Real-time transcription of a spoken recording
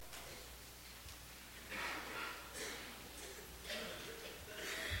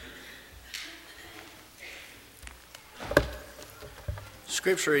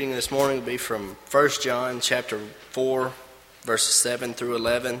Scripture reading this morning will be from 1 John chapter 4, verses 7 through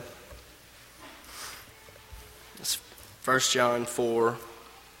 11. It's 1 John 4,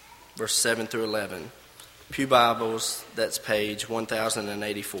 verse 7 through 11. Pew Bibles, that's page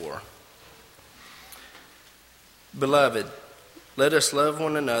 1084. Beloved, let us love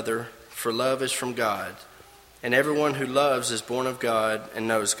one another, for love is from God, and everyone who loves is born of God and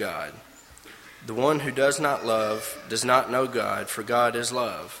knows God. The one who does not love does not know God, for God is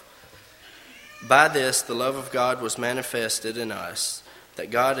love. By this the love of God was manifested in us, that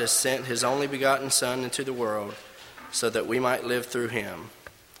God has sent his only begotten Son into the world, so that we might live through him.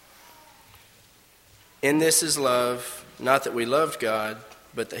 In this is love, not that we loved God,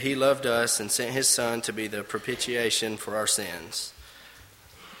 but that he loved us and sent his Son to be the propitiation for our sins.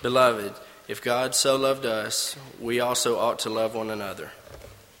 Beloved, if God so loved us, we also ought to love one another.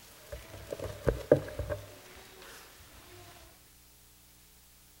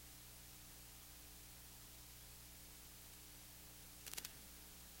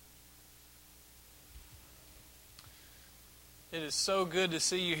 It is so good to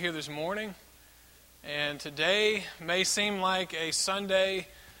see you here this morning. And today may seem like a Sunday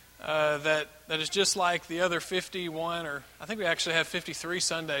that is just like the other 51, or I think we actually have 53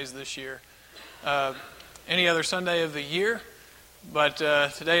 Sundays this year. Any other Sunday of the year. But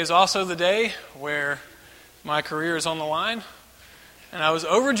today is also the day where my career is on the line. And I was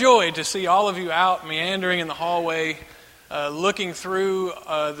overjoyed to see all of you out meandering in the hallway, looking through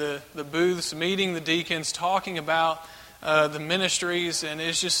the booths, meeting the deacons, talking about the ministries, and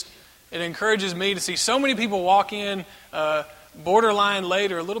it encourages me to see so many people walk in borderline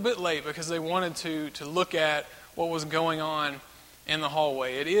late or a little bit late because they wanted to look at what was going on in the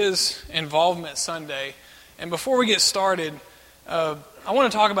hallway. It is Involvement Sunday, and before we get started, I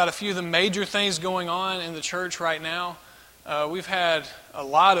want to talk about a few of the major things going on in the church right now. We've had a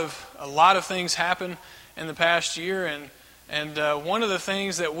lot of things happen in the past year, and one of the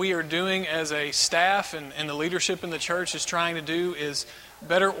things that we are doing as a staff and the leadership in the church is trying to do is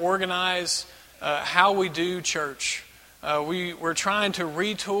better organize how we do church. We're trying to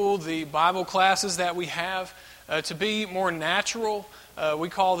retool the Bible classes that we have to be more natural. We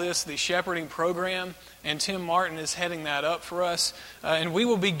call this the Shepherding Program, and Tim Martin is heading that up for us. And we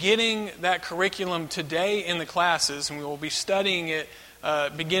will be getting that curriculum today in the classes, and we will be studying it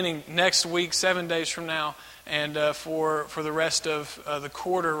beginning next week, 7 days from now, and for the rest of the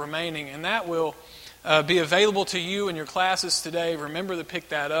quarter remaining. And that will be available to you in your classes today. Remember to pick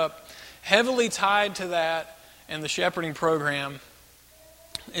that up. Heavily tied to that and the shepherding program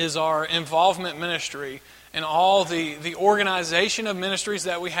is our involvement ministry and all the organization of ministries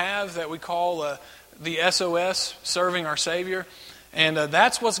that we have that we call the SOS, Serving Our Savior. And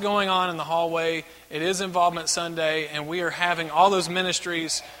that's what's going on in the hallway. It is Involvement Sunday, and we are having all those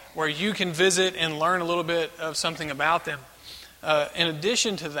ministries where you can visit and learn a little bit of something about them. In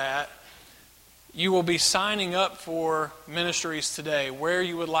addition to that, you will be signing up for ministries today, where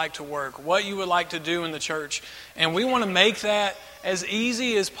you would like to work, what you would like to do in the church. And we want to make that as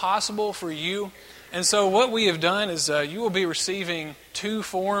easy as possible for you. And so what we have done is you will be receiving 2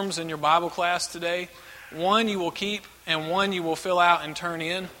 forms in your Bible class today. One you will keep, and one you will fill out and turn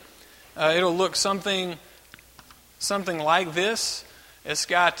in. It'll look something like this. It's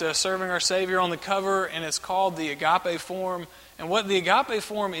got Serving Our Savior on the cover, and it's called the Agape Form. And what the Agape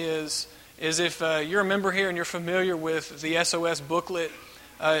Form is if you're a member here and you're familiar with the SOS booklet,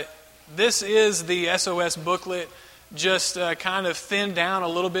 this is the SOS booklet, just kind of thinned down a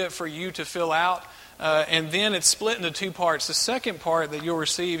little bit for you to fill out. And then it's split into 2 parts. The second part that you'll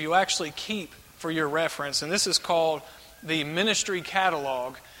receive, you'll actually keep for your reference. And this is called the Ministry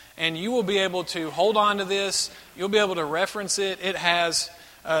Catalog. And you will be able to hold on to this. You'll be able to reference it. It has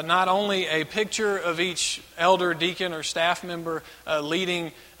not only a picture of each elder, deacon, or staff member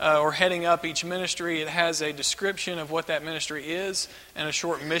leading or heading up each ministry. It has a description of what that ministry is and a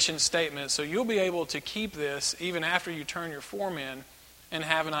short mission statement. So you'll be able to keep this even after you turn your form in and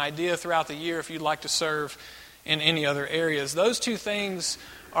have an idea throughout the year if you'd like to serve in any other areas. Those 2 things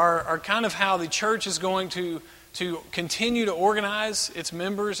are kind of how the church is going to continue to organize its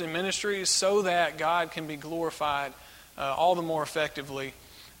members and ministries so that God can be glorified all the more effectively,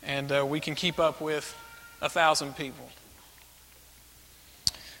 and we can keep up with 1,000 people.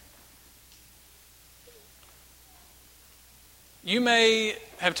 You may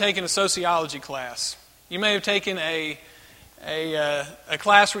have taken a sociology class. You may have taken a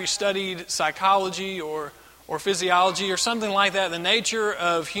class where you studied psychology or physiology or something like that, the nature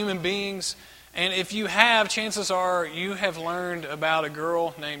of human beings. And if you have, chances are you have learned about a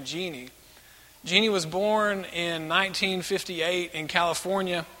girl named Jeannie. Jeannie was born in 1958 in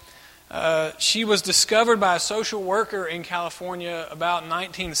California. She was discovered by a social worker in California about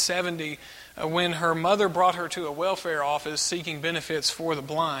 1970 when her mother brought her to a welfare office seeking benefits for the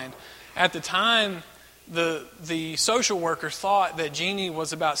blind. At the time, the social worker thought that Jeannie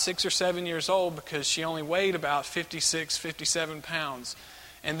was about 6 or 7 years old because she only weighed about 56, 57 pounds.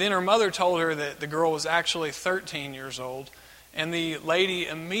 And then her mother told her that the girl was actually 13 years old. And the lady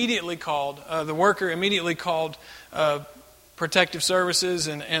immediately called, the worker immediately called protective services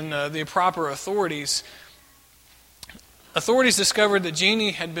and the proper authorities. Authorities discovered that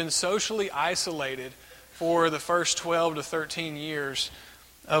Jeannie had been socially isolated for the first 12 to 13 years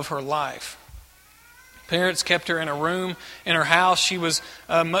of her life. Parents kept her in a room in her house. She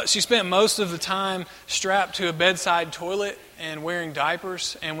spent most of the time strapped to a bedside toilet and wearing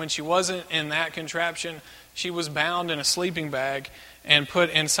diapers. And when she wasn't in that contraption, she was bound in a sleeping bag and put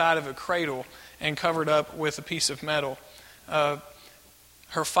inside of a cradle and covered up with a piece of metal.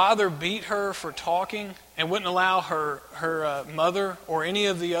 Her father beat her for talking and wouldn't allow her mother or any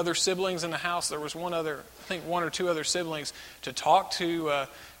of the other siblings in the house. There was one or two other siblings to talk to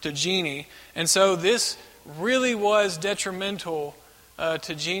Jeannie. And so this really was detrimental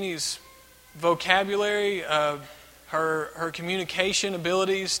to Jeannie's vocabulary, her communication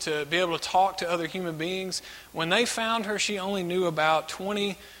abilities to be able to talk to other human beings. When they found her, she only knew about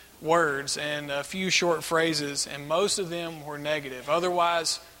 20 words and a few short phrases, and most of them were negative.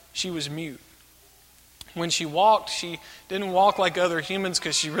 Otherwise, she was mute. When she walked, she didn't walk like other humans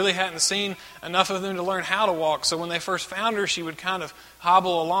because she really hadn't seen enough of them to learn how to walk. So when they first found her, she would kind of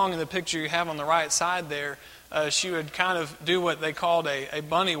hobble along in the picture you have on the right side there. She would kind of do what they called a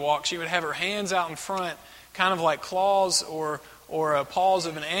bunny walk. She would have her hands out in front, kind of like claws or paws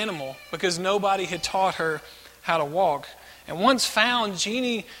of an animal, because nobody had taught her how to walk. And once found,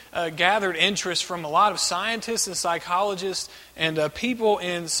 Jeannie gathered interest from a lot of scientists and psychologists and people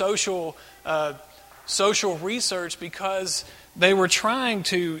in social research because they were trying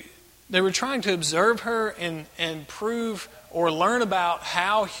to observe her and prove or learn about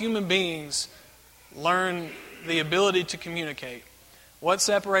how human beings learn the ability to communicate. What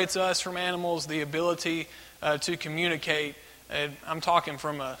separates us from animals? The ability to communicate. And I'm talking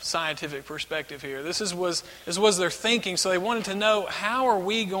from a scientific perspective here. This was their thinking. So they wanted to know, how are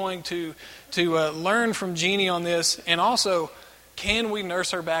we going to learn from Jeannie on this, and also, can we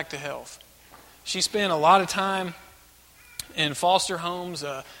nurse her back to health? She spent a lot of time in foster homes.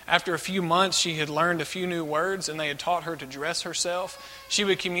 After a few months, she had learned a few new words, and they had taught her to dress herself. She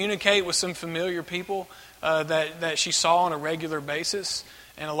would communicate with some familiar people that she saw on a regular basis.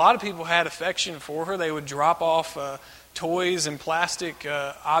 And a lot of people had affection for her. They would drop off toys and plastic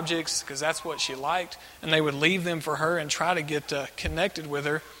objects because that's what she liked, and they would leave them for her and try to get connected with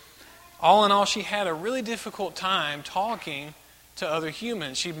her. All in all, she had a really difficult time talking to other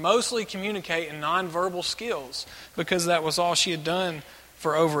humans. She'd mostly communicate in nonverbal skills because that was all she had done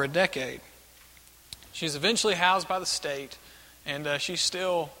for over a decade. She's eventually housed by the state, and she's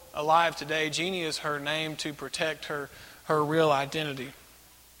still alive today. Jeannie is her name to protect her real identity.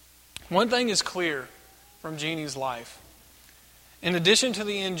 One thing is clear from Jeannie's life. In addition to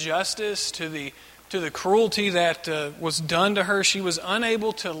the injustice, to the cruelty that was done to her, she was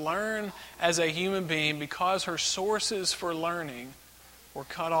unable to learn as a human being because her sources for learning were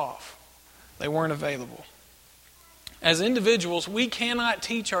cut off. They weren't available. As individuals, we cannot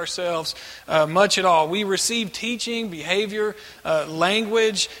teach ourselves much at all. We receive teaching, behavior,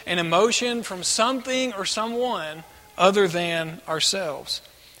 language, and emotion from something or someone other than ourselves.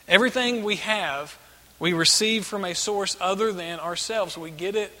 Everything we have, we receive from a source other than ourselves. We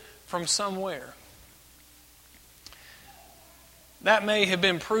get it from somewhere. That may have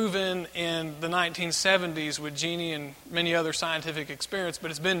been proven in the 1970s with Jeannie and many other scientific experiments, but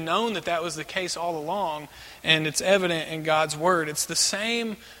it's been known that that was the case all along, and it's evident in God's Word. It's the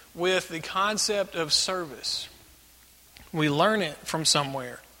same with the concept of service. We learn it from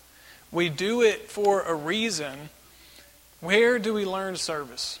somewhere. We do it for a reason. Where do we learn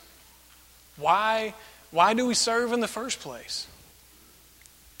service? Why do we serve in the first place?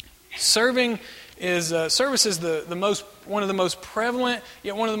 Service is one of the most prevalent,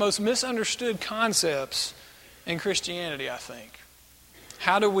 yet one of the most misunderstood concepts in Christianity, I think.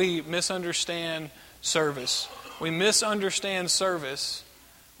 How do we misunderstand service? We misunderstand service,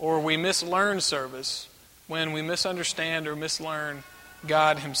 or we mislearn service, when we misunderstand or mislearn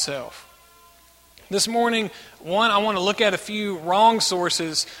God Himself. This morning, one, I want to look at a few wrong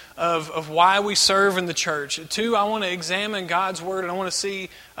sources of why we serve in the church. Two, I want to examine God's Word, and I want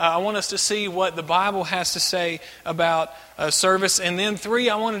us to see what the Bible has to say about service. And then three,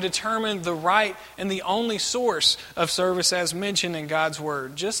 I want to determine the right and the only source of service as mentioned in God's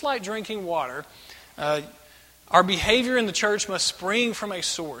Word. Just like drinking water, our behavior in the church must spring from a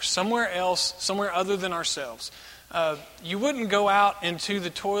source, somewhere else, somewhere other than ourselves. You wouldn't go out into the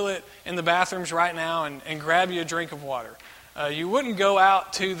toilet in the bathrooms right now and grab you a drink of water. You wouldn't go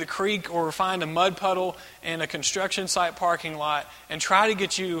out to the creek or find a mud puddle in a construction site parking lot and try to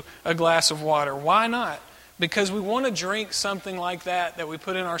get you a glass of water. Why not? Because we want to drink something like that we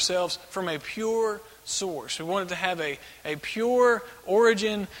put in ourselves from a pure source. We want it to have a pure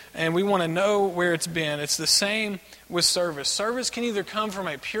origin, and we want to know where it's been. It's the same with service. Service can either come from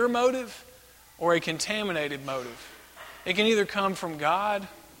a pure motive or a contaminated motive. It can either come from God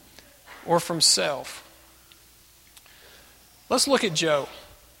or from self. Let's look at Joe.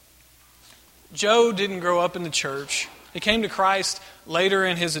 Joe didn't grow up in the church. He came to Christ later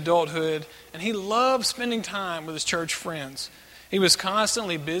in his adulthood, and he loved spending time with his church friends. He was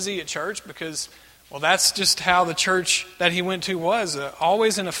constantly busy at church because, well, that's just how the church that he went to was,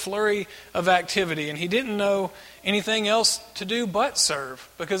 always in a flurry of activity. And he didn't know anything else to do but serve,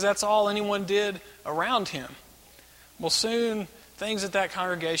 because that's all anyone did around him. Well, soon things at that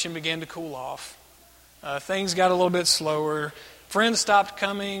congregation began to cool off. Things got a little bit slower. Friends stopped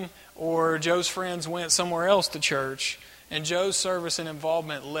coming, or Joe's friends went somewhere else to church, and Joe's service and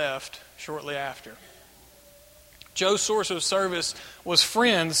involvement left shortly after. Joe's source of service was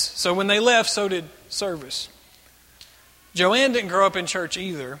friends, so when they left, so did service. Joanne didn't grow up in church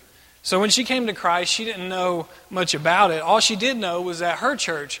either, so when she came to Christ, she didn't know much about it. All she did know was that her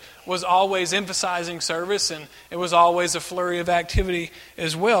church was always emphasizing service, and it was always a flurry of activity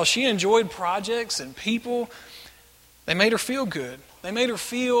as well. She enjoyed projects and people. They made her feel good. They made her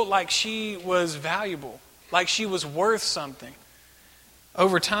feel like she was valuable, like she was worth something.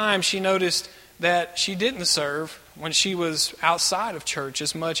 Over time, she noticed that she didn't serve when she was outside of church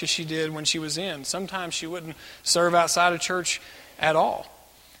as much as she did when she was in. Sometimes she wouldn't serve outside of church at all.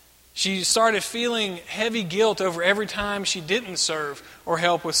 She started feeling heavy guilt over every time she didn't serve or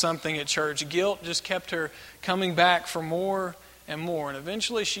help with something at church. Guilt just kept her coming back for more and more. And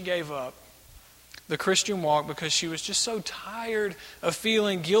eventually she gave up the Christian walk because she was just so tired of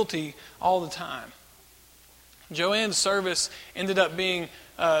feeling guilty all the time. Joanne's service ended up being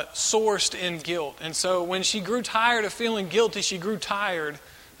sourced in guilt. And so when she grew tired of feeling guilty, she grew tired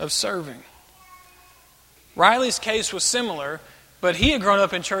of serving. Riley's case was similar, but he had grown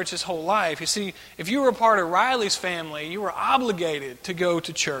up in church his whole life. You see, if you were a part of Riley's family, you were obligated to go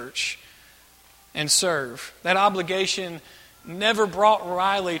to church and serve. That obligation never brought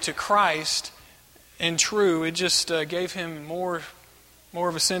Riley to Christ in true. It just gave him more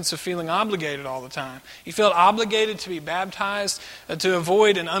of a sense of feeling obligated all the time. He felt obligated to be baptized, to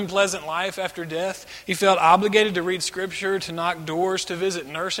avoid an unpleasant life after death. He felt obligated to read Scripture, to knock doors, to visit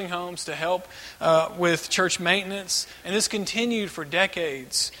nursing homes, to help with church maintenance. And this continued for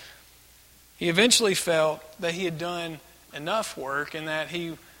decades. He eventually felt that he had done enough work and that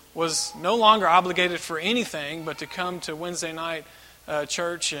he was no longer obligated for anything but to come to Wednesday night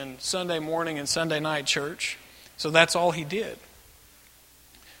church and Sunday morning and Sunday night church. So that's all he did.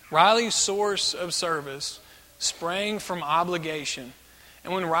 Riley's source of service sprang from obligation.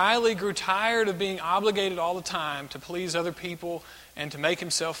 And when Riley grew tired of being obligated all the time to please other people and to make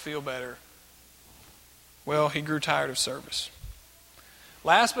himself feel better, well, he grew tired of service.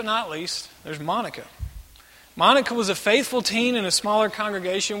 Last but not least, there's Monica. Monica was a faithful teen in a smaller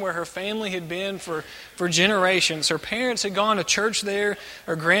congregation where her family had been for generations. Her parents had gone to church there,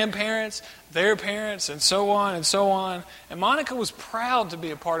 her grandparents, their parents, and so on and so on. And Monica was proud to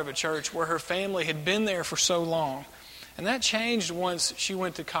be a part of a church where her family had been there for so long. And that changed once she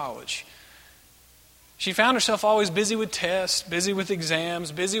went to college. She found herself always busy with tests, busy with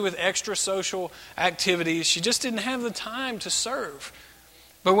exams, busy with extra social activities. She just didn't have the time to serve.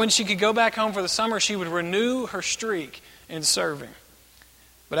 But when she could go back home for the summer, she would renew her streak in serving.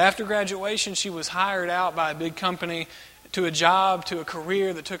 But after graduation, she was hired out by a big company to a job, to a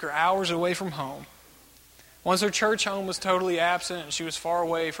career that took her hours away from home. Once her church home was totally absent and she was far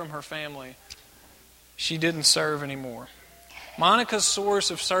away from her family, she didn't serve anymore. Monica's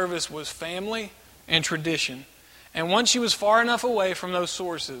source of service was family and tradition. And once she was far enough away from those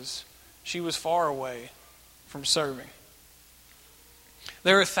sources, she was far away from serving.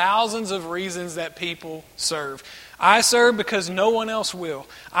 There are thousands of reasons that people serve. I serve because no one else will.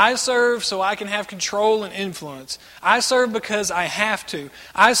 I serve so I can have control and influence. I serve because I have to.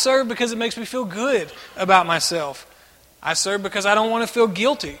 I serve because it makes me feel good about myself. I serve because I don't want to feel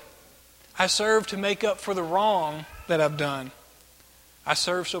guilty. I serve to make up for the wrong that I've done. I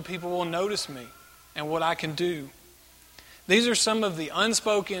serve so people will notice me and what I can do. These are some of the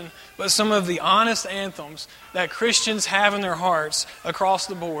unspoken, but some of the honest anthems that Christians have in their hearts across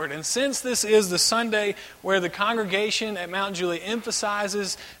the board. And since this is the Sunday where the congregation at Mount Juliet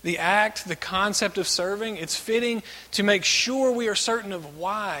emphasizes the act, the concept of serving, it's fitting to make sure we are certain of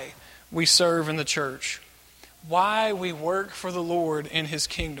why we serve in the church, why we work for the Lord in His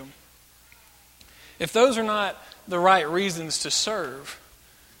kingdom. If those are not the right reasons to serve,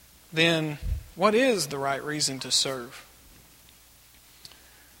 then what is the right reason to serve?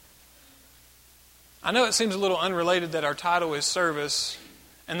 I know it seems a little unrelated that our title is Service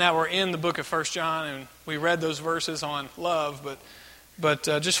and that we're in the book of 1 John and we read those verses on love, but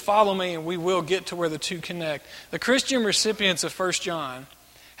just follow me and we will get to where the two connect. The Christian recipients of 1 John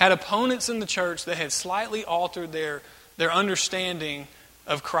had opponents in the church that had slightly altered their understanding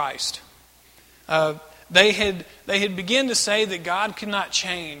of Christ. They had begun to say that God could not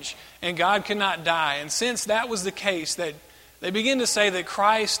change and God could not die. And since that was the case, that they begin to say that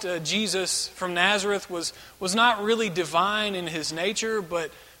Christ, Jesus from Nazareth, was not really divine in His nature,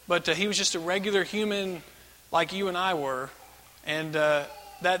 but He was just a regular human like you and I were. And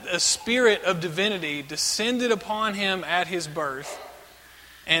that a spirit of divinity descended upon Him at His birth,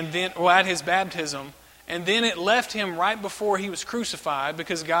 and then at His baptism, and then it left Him right before He was crucified,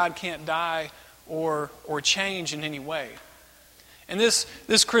 because God can't die or change in any way. And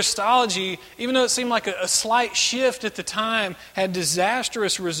this Christology, even though it seemed like a slight shift at the time, had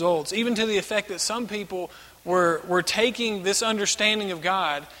disastrous results, even to the effect that some people were taking this understanding of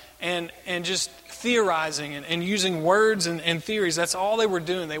God and just theorizing and using words and theories. That's all they were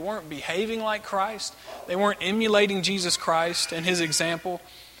doing. They weren't behaving like Christ. They weren't emulating Jesus Christ and His example.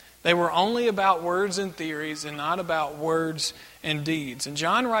 They were only about words and theories and not about words and deeds. And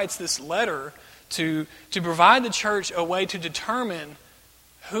John writes this letter to provide the church a way to determine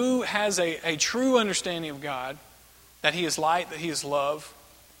who has a true understanding of God, that He is light, that He is love,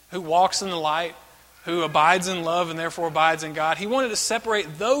 who walks in the light, who abides in love and therefore abides in God. He wanted to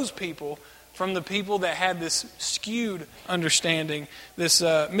separate those people from the people that had this skewed understanding, this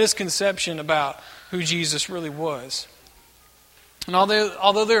misconception about who Jesus really was. And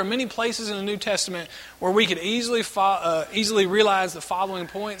although there are many places in the New Testament where we could easily realize the following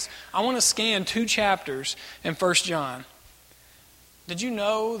points, I want to scan 2 chapters in 1 John. Did you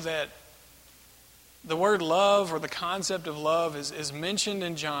know that the word love or the concept of love is mentioned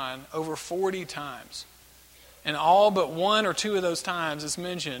in John over 40 times? And all but 1 or 2 of those times is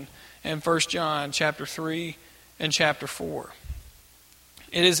mentioned in 1 John chapter 3 and chapter 4.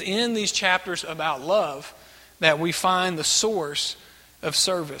 It is in these chapters about love that we find the source of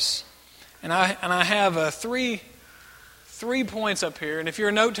service. And I have 3 points up here. And if you're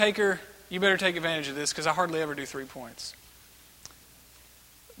a note taker, you better take advantage of this, because I hardly ever do 3 points.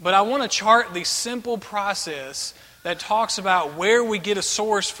 But I want to chart the simple process that talks about where we get a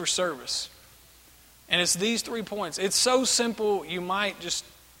source for service. And it's these 3 points. It's so simple, you might just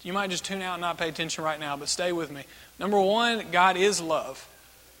tune out and not pay attention right now, but stay with me. Number 1, God is love.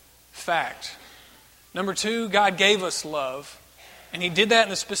 Fact. Number 2, God gave us love. And He did that in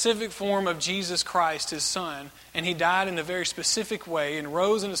the specific form of Jesus Christ, His Son. And He died in a very specific way and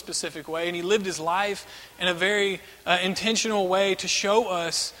rose in a specific way. And He lived His life in a very intentional way to show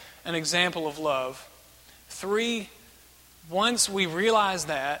us an example of love. 3, once we realize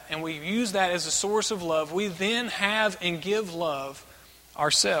that and we use that as a source of love, we then have and give love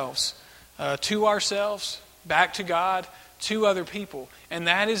ourselves. To ourselves, back to God, to other people. And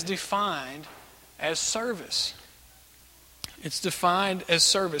that is defined as service. It's defined as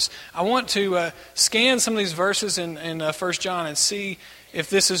service. I want to scan some of these verses in 1 John and see if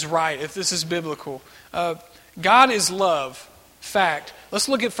this is right, if this is biblical. God is love. Fact. Let's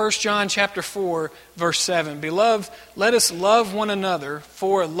look at 1 John chapter 4, verse 7. Beloved, let us love one another,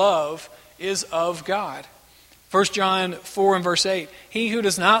 for love is of God. 1 John 4 and verse 8. He who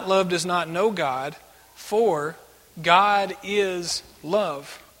does not love does not know God, for God is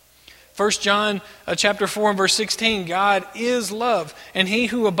love. 1 John chapter 4 and verse 16, God is love, and he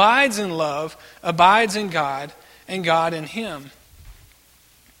who abides in love abides in God, and God in him.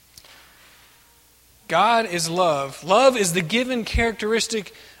 God is love. Love is the given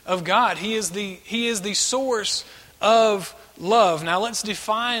characteristic of God. He is the source of love. Now let's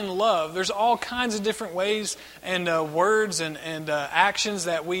define love. There's all kinds of different ways and words and actions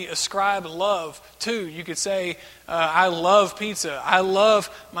that we ascribe love to. You could say, I love pizza. I love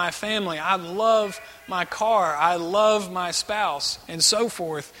my family. I love my car. I love my spouse, and so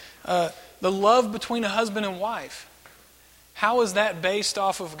forth. The love between a husband and wife. How is that based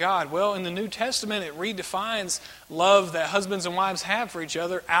off of God? Well, in the New Testament, it redefines love that husbands and wives have for each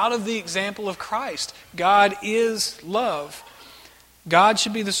other out of the example of Christ. God is love. God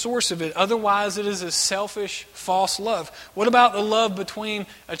should be the source of it. Otherwise, it is a selfish, false love. What about the love between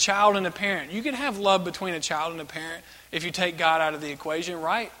a child and a parent? You can have love between a child and a parent if you take God out of the equation,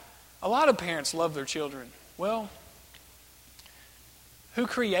 right? A lot of parents love their children. Well, who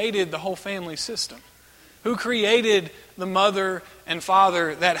created the whole family system? Who created the mother and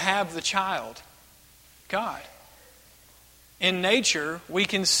father that have the child? God. In nature, we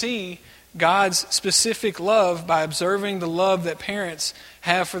can see God's specific love by observing the love that parents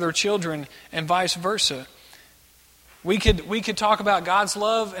have for their children and vice versa. We could talk about God's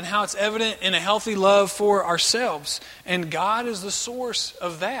love and how it's evident in a healthy love for ourselves. And God is the source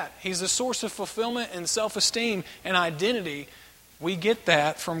of that. He's the source of fulfillment and self-esteem and identity. We get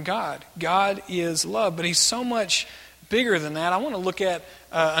that from God. God is love, but He's so much bigger than that. I want to look at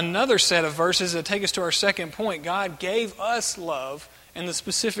another set of verses that take us to our second point. God gave us love in the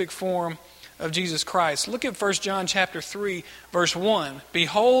specific form of Jesus Christ. Look at 1 John chapter 3, verse 1.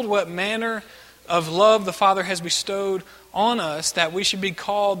 Behold what manner of love the Father has bestowed on us, that we should be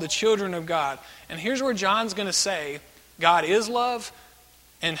called the children of God. And here's where John's going to say, God is love.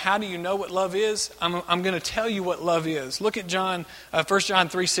 And how do you know what love is? I'm going to tell you what love is. Look at 1 John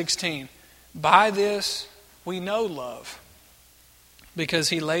 3:16. By this we know love, because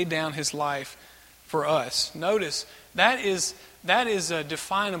He laid down His life for us. Notice, that is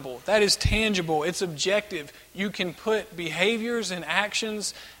definable. That is tangible. It's objective. You can put behaviors and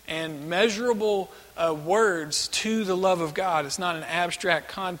actions and measurable words to the love of God. It's not an abstract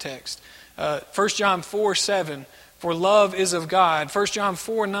context. 1 John 4:7. For love is of God. 1 John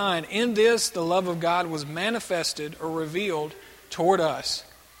 4:9. In this the love of God was manifested or revealed toward us,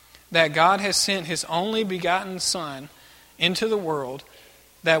 that God has sent His only begotten Son into the world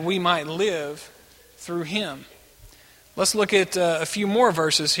that we might live through Him. Let's look at a few more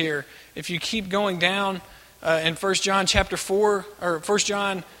verses here. If you keep going down in 1 John chapter 4, or 1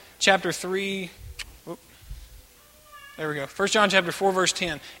 John chapter 3, there we go. 1 John chapter 4, verse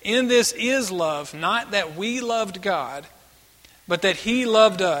 10. In this is love, not that we loved God, but that He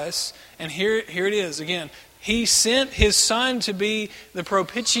loved us. And here it is again. He sent His Son to be the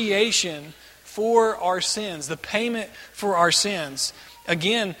propitiation for our sins, the payment for our sins.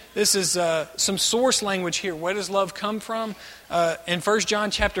 Again, this is some source language here. Where does love come from? In 1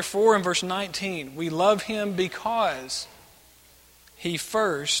 John chapter 4 and verse 19. We love Him because He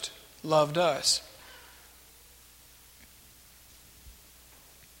first loved us.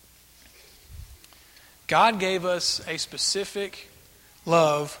 God gave us a specific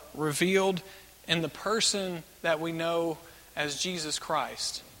love revealed in the person that we know as Jesus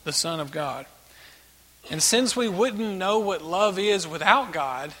Christ, the Son of God. And since we wouldn't know what love is without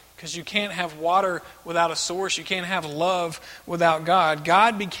God, because you can't have water without a source, you can't have love without God,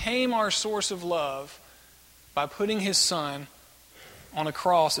 God became our source of love by putting His Son on a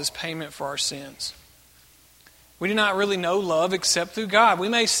cross as payment for our sins. We do not really know love except through God. We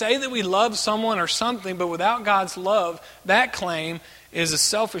may say that we love someone or something, but without God's love, that claim is a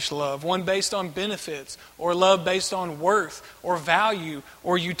selfish love, one based on benefits, or love based on worth, or value,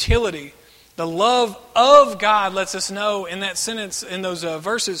 or utility. The love of God lets us know in that sentence, in those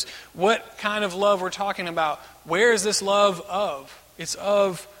verses, what kind of love we're talking about. Where is this love of? It's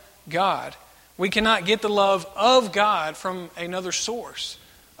of God. We cannot get the love of God from another source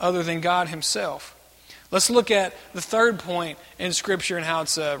other than God Himself. Let's look at the third point in Scripture and how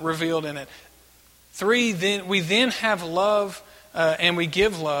it's revealed in it. 3, we then have love and we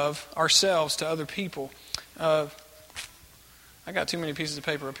give love ourselves to other people. I got too many pieces of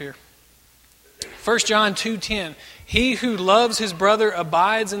paper up here. 1 John 2:10. He who loves his brother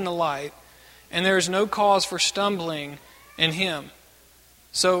abides in the light, and there is no cause for stumbling in him.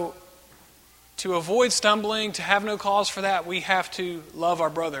 So, to avoid stumbling, to have no cause for that, we have to love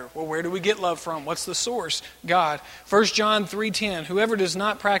our brother. Well, where do we get love from? What's the source? God. 1 John 3:10. Whoever does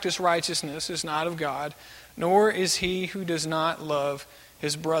not practice righteousness is not of God, nor is he who does not love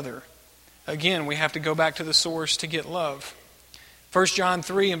his brother. Again, we have to go back to the source to get love. 1 John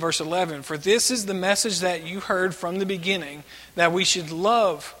 3 and verse 11. For this is the message that you heard from the beginning, that we should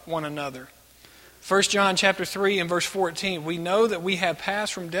love one another. 1 John chapter 3 and verse 14. We know that we have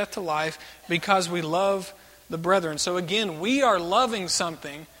passed from death to life because we love the brethren. So again, we are loving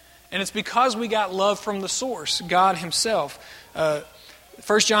something, and it's because we got love from the source, God Himself. 1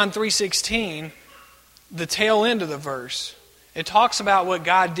 John 3:16, the tail end of the verse, it talks about what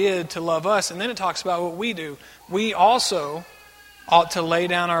God did to love us, and then it talks about what we do. We also ought to lay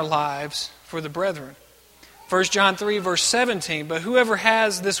down our lives for the brethren. 1 John 3, verse 17, but whoever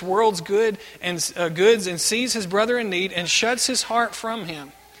has this world's goods and sees his brother in need and shuts his heart from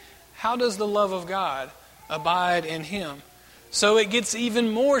him, how does the love of God abide in him? So it gets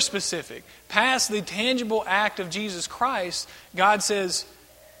even more specific. Past the tangible act of Jesus Christ, God says,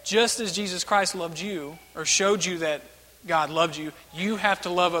 just as Jesus Christ loved you, or showed you that God loved you, you have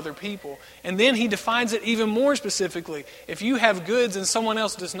to love other people. And then He defines it even more specifically. If you have goods and someone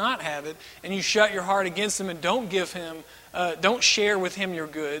else does not have it, and you shut your heart against them and don't don't share with him your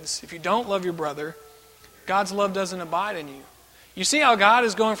goods, if you don't love your brother, God's love doesn't abide in you. You see how God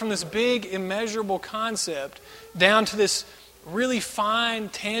is going from this big, immeasurable concept down to this really fine,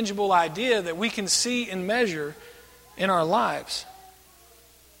 tangible idea that we can see and measure in our lives.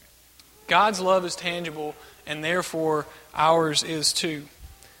 God's love is tangible, and therefore ours is too.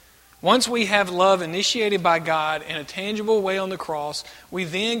 Once we have love initiated by God in a tangible way on the cross, we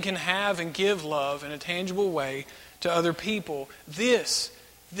then can have and give love in a tangible way to other people. This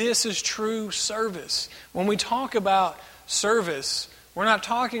is true service. When we talk about service, we're not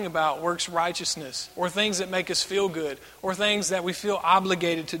talking about works righteousness or things that make us feel good or things that we feel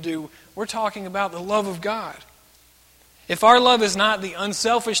obligated to do. We're talking about the love of God. If our love is not the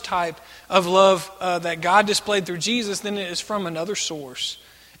unselfish type of love that God displayed through Jesus, then it is from another source.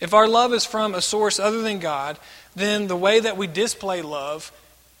 If our love is from a source other than God, then the way that we display love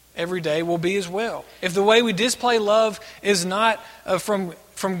every day will be as well. If the way we display love is not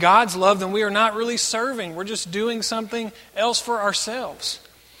from God's love, then we are not really serving. We're just doing something else for ourselves.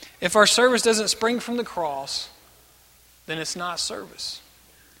 If our service doesn't spring from the cross, then it's not service.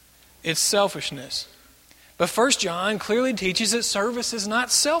 It's selfishness. But 1 John clearly teaches that service is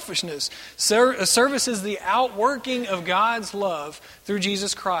not selfishness. Service is the outworking of God's love through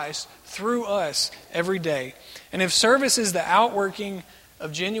Jesus Christ, through us every day. And if service is the outworking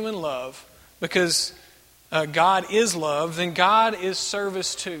of genuine love, because God is love, then God is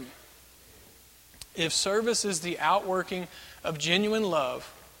service too. If service is the outworking of genuine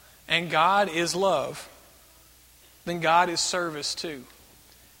love, and God is love, then God is service too.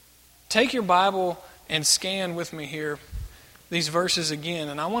 Take your Bible and scan with me here these verses again,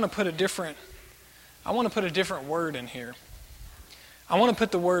 and I want to put a different word in here. I want to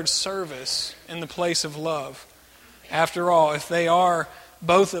put the word service in the place of love. After all, if they are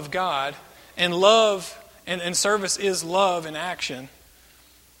both of God, and love and service is love in action,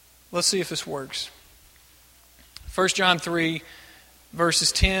 let's see if this works. 1 John 3,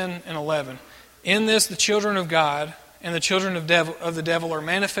 verses 10 and 11. In this the children of God and the children of the devil are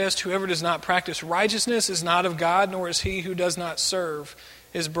manifest. Whoever does not practice righteousness is not of God, nor is he who does not serve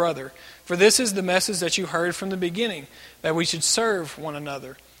his brother. For this is the message that you heard from the beginning, that we should serve one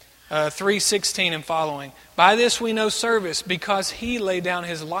another. 3:16 and following. By this we know service, because he laid down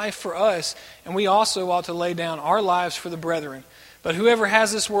his life for us, and we also ought to lay down our lives for the brethren. But whoever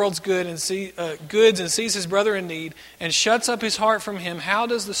has this world's goods and sees his brother in need and shuts up his heart from him, how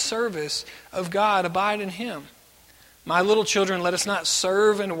does the service of God abide in him? My little children, let us not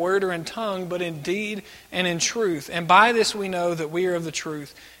serve in word or in tongue, but in deed and in truth. And by this we know that we are of the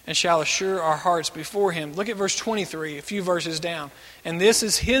truth, and shall assure our hearts before him. Look at verse 23, a few verses down. And this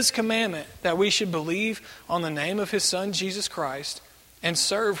is his commandment, that we should believe on the name of his Son, Jesus Christ, and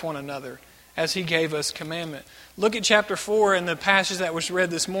serve one another, as he gave us commandment. Look at chapter 4 in the passage that was read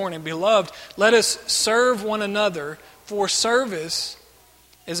this morning. Beloved, let us serve one another, for service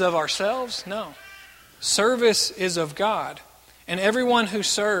is of ourselves? No. Service is of God, and everyone who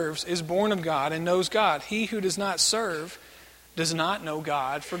serves is born of God and knows God. He who does not serve does not know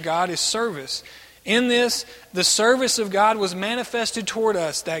God, for God is service. In this, the service of God was manifested toward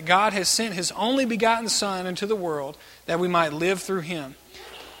us, that God has sent his only begotten Son into the world, that we might live through him.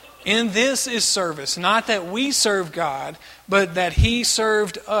 In this is service, not that we serve God, but that he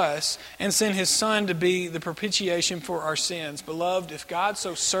served us and sent his Son to be the propitiation for our sins. Beloved, if God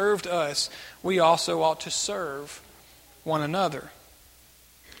so served us, we also ought to serve one another.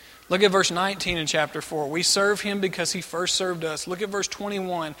 Look at verse 19 in chapter 4. We serve him because he first served us. Look at verse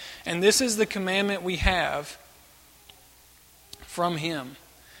 21. And this is the commandment we have from him,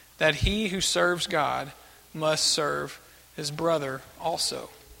 that he who serves God must serve his brother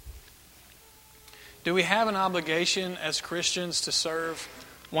also. Do we have an obligation as Christians to serve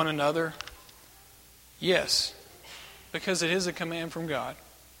one another? Yes, because it is a command from God.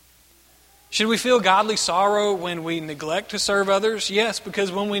 Should we feel godly sorrow when we neglect to serve others? Yes,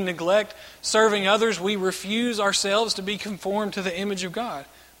 because when we neglect serving others, we refuse ourselves to be conformed to the image of God.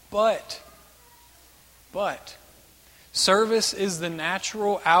 But, service is the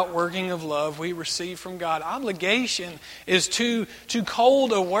natural outworking of love we receive from God. Obligation is too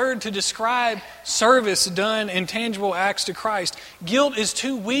cold a word to describe service done in tangible acts to Christ. Guilt is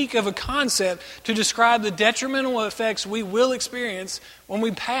too weak of a concept to describe the detrimental effects we will experience when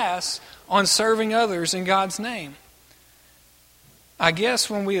we pass on serving others in God's name. I guess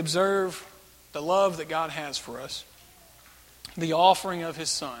when we observe the love that God has for us, the offering of His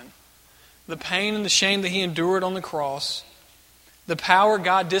Son, the pain and the shame that He endured on the cross, the power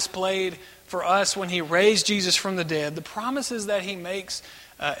God displayed for us when He raised Jesus from the dead, the promises that He makes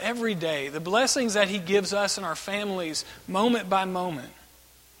every day, the blessings that He gives us and our families moment by moment.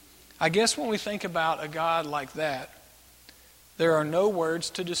 I guess when we think about a God like that, there are no words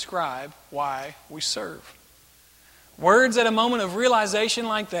to describe why we serve. Words at a moment of realization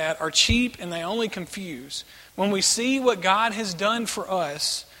like that are cheap and they only confuse. When we see what God has done for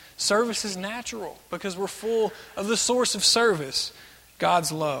us, service is natural because we're full of the source of service,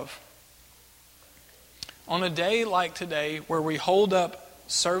 God's love. On a day like today where we hold up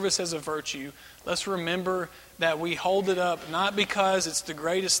service as a virtue, let's remember that we hold it up not because it's the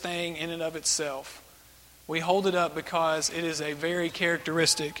greatest thing in and of itself. We hold it up because it is a very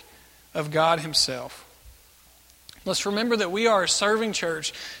characteristic of God Himself. Let's remember that we are a serving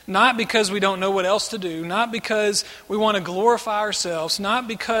church, not because we don't know what else to do, not because we want to glorify ourselves, not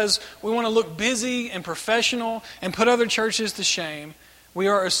because we want to look busy and professional and put other churches to shame. We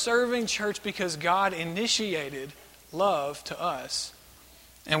are a serving church because God initiated love to us.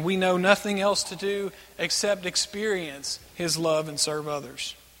 And we know nothing else to do except experience His love and serve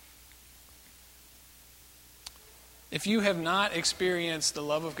others. If you have not experienced the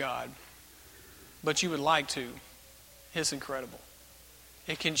love of God, but you would like to, it's incredible.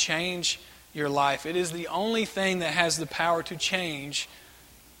 It can change your life. It is the only thing that has the power to change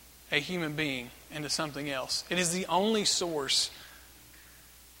a human being into something else. It is the only source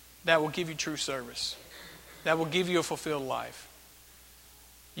that will give you true service, that will give you a fulfilled life.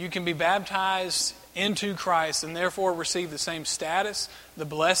 You can be baptized into Christ and therefore receive the same status, the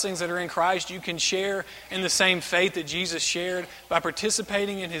blessings that are in Christ. You can share in the same faith that Jesus shared by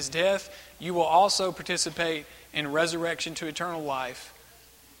participating in His death. You will also participate in resurrection to eternal life,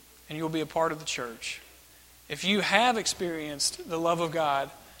 and you will be a part of the church. If you have experienced the love of God,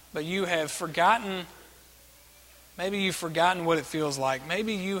 but you have forgotten, maybe you've forgotten what it feels like.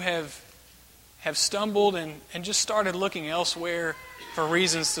 Maybe you have stumbled and just started looking elsewhere for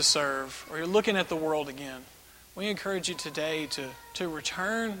reasons to serve, or you're looking at the world again. We encourage you today to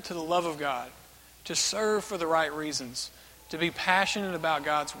return to the love of God, to serve for the right reasons, to be passionate about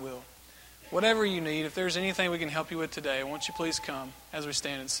God's will. Whatever you need, if there's anything we can help you with today, I want you please come as we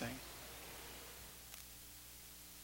stand and sing.